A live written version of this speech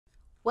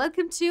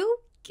Welcome to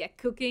Get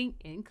Cooking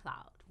in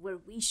Cloud, where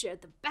we share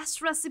the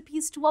best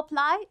recipes to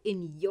apply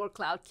in your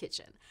cloud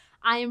kitchen.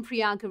 I am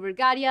Priyanka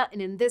Vergadia,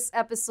 and in this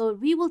episode,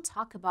 we will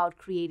talk about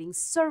creating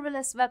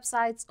serverless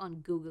websites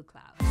on Google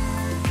Cloud.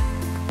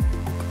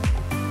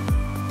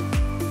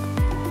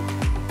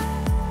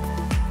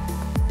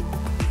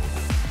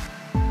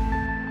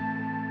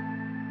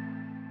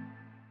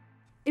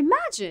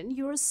 Imagine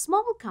you're a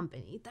small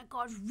company that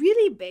got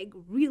really big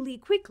really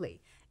quickly,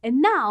 and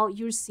now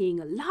you're seeing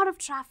a lot of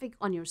traffic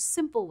on your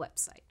simple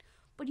website.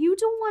 But you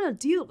don't want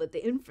to deal with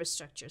the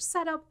infrastructure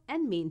setup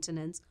and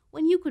maintenance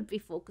when you could be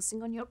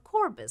focusing on your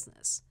core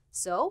business.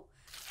 So,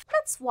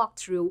 let's walk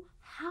through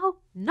how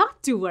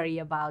not to worry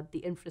about the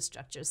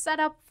infrastructure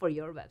setup for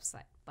your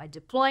website by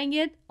deploying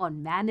it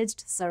on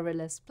managed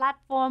serverless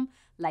platform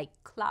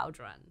like Cloud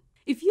Run.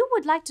 If you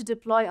would like to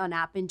deploy on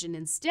App Engine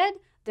instead,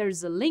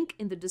 there's a link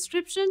in the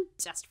description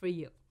just for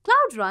you.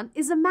 Cloud Run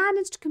is a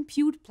managed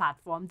compute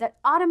platform that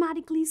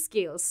automatically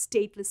scales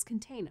stateless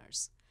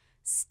containers.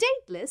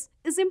 Stateless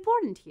is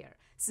important here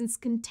since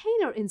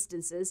container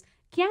instances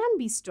can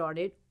be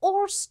started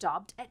or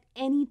stopped at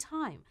any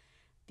time.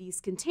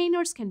 These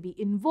containers can be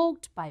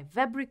invoked by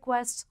web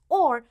requests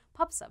or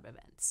PubSub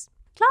events.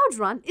 Cloud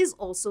Run is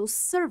also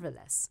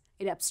serverless.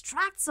 It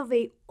abstracts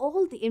away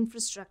all the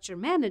infrastructure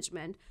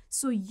management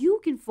so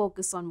you can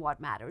focus on what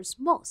matters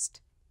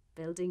most: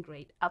 building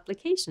great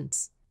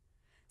applications.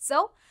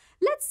 So,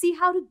 let's see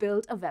how to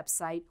build a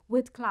website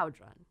with Cloud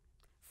Run.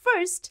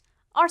 First,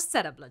 our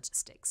setup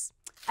logistics.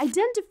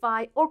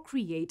 Identify or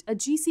create a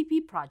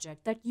GCP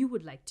project that you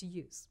would like to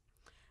use.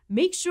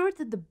 Make sure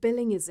that the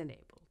billing is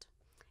enabled.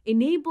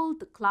 Enable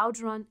the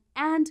Cloud Run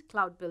and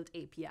Cloud Build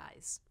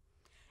APIs.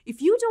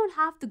 If you don't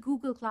have the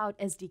Google Cloud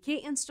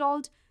SDK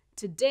installed,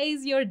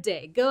 today's your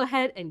day. Go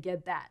ahead and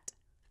get that.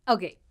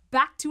 Okay,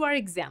 back to our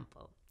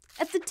example.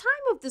 At the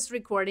time of this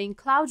recording,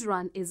 Cloud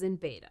Run is in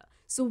beta.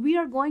 So we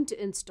are going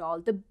to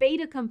install the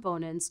beta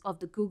components of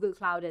the Google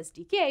Cloud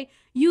SDK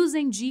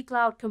using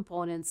gcloud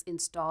components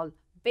install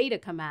beta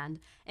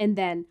command, and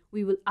then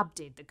we will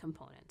update the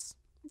components.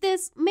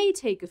 This may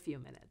take a few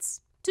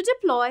minutes. To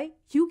deploy,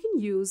 you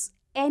can use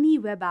any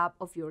web app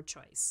of your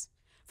choice.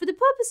 For the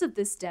purpose of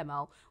this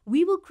demo,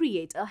 we will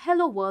create a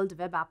Hello World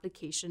web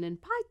application in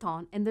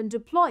Python and then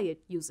deploy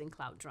it using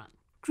Cloud Run.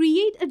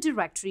 Create a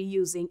directory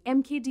using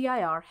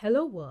mkdir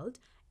hello world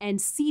and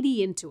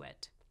cd into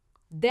it.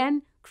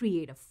 Then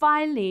create a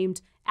file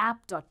named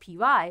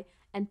app.py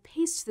and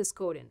paste this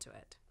code into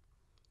it.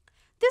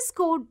 This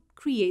code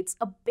creates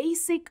a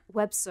basic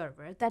web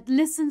server that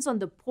listens on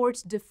the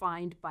port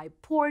defined by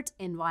port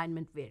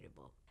environment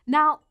variable.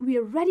 Now we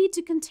are ready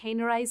to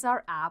containerize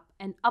our app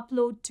and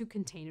upload to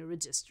container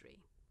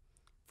registry.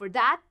 For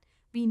that,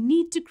 we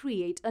need to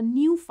create a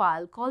new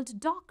file called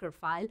Docker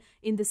file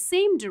in the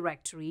same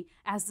directory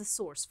as the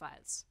source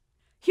files.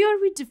 Here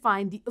we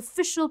define the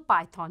official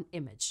Python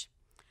image.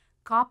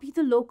 Copy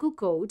the local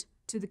code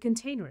to the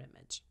container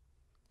image.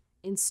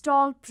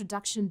 Install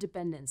production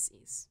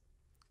dependencies.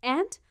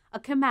 And a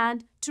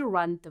command to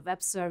run the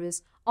web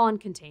service on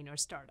container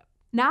startup.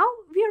 Now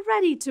we are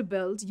ready to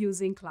build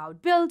using Cloud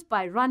Build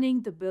by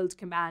running the build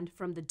command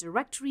from the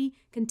directory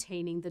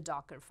containing the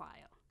Docker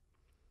file.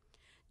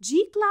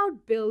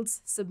 gcloud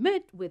builds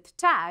submit with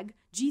tag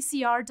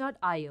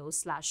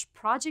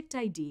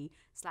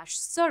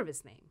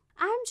gcr.io/projectid/service name.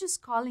 I'm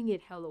just calling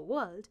it Hello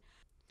World.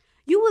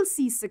 You will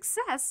see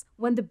success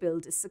when the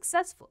build is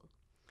successful.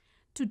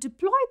 To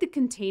deploy the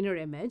container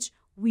image,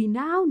 we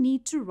now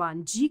need to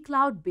run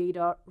gcloud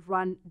beta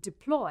run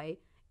deploy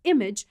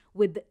image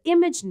with the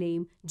image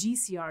name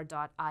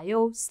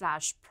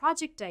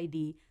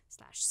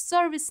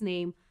gcr.io/projectid/service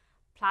name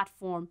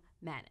platform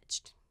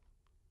managed.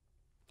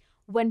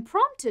 When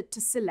prompted to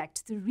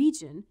select the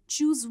region,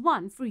 choose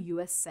one for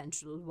US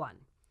Central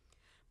 1.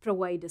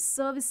 Provide a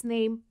service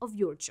name of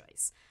your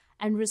choice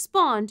and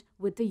respond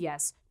with a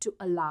yes to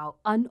allow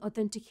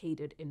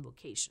unauthenticated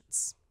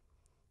invocations.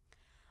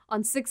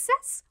 On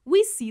success,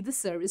 we see the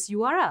service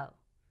URL.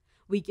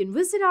 We can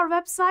visit our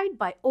website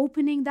by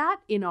opening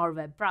that in our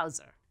web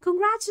browser.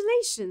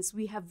 Congratulations,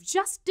 we have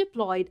just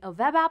deployed a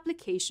web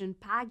application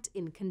packed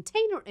in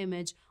container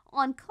image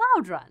on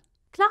Cloud Run.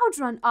 Cloud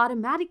Run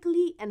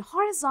automatically and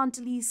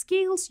horizontally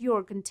scales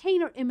your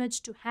container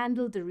image to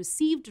handle the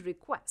received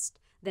request,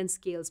 then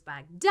scales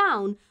back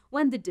down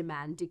when the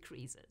demand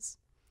decreases.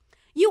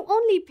 You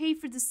only pay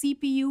for the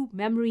CPU,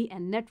 memory,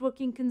 and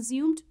networking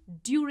consumed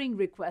during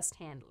request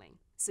handling.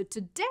 So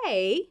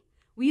today,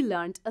 we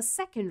learned a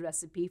second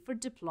recipe for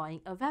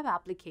deploying a web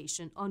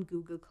application on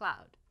Google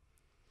Cloud.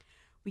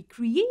 We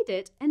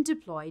created and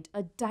deployed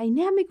a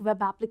dynamic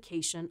web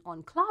application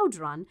on Cloud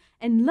Run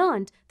and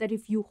learned that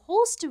if you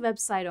host a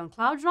website on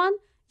Cloud Run,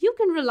 you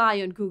can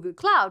rely on Google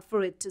Cloud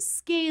for it to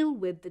scale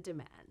with the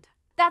demand.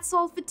 That's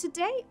all for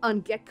today on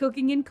Get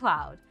Cooking in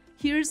Cloud.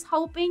 Here's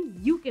hoping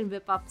you can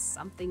whip up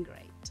something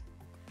great.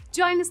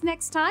 Join us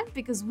next time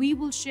because we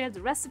will share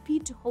the recipe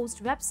to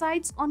host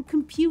websites on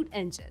Compute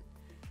Engine.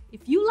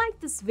 If you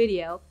like this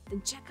video,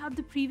 then check out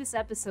the previous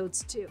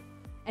episodes too.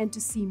 And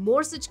to see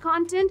more such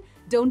content,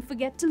 don't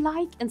forget to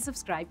like and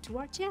subscribe to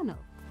our channel.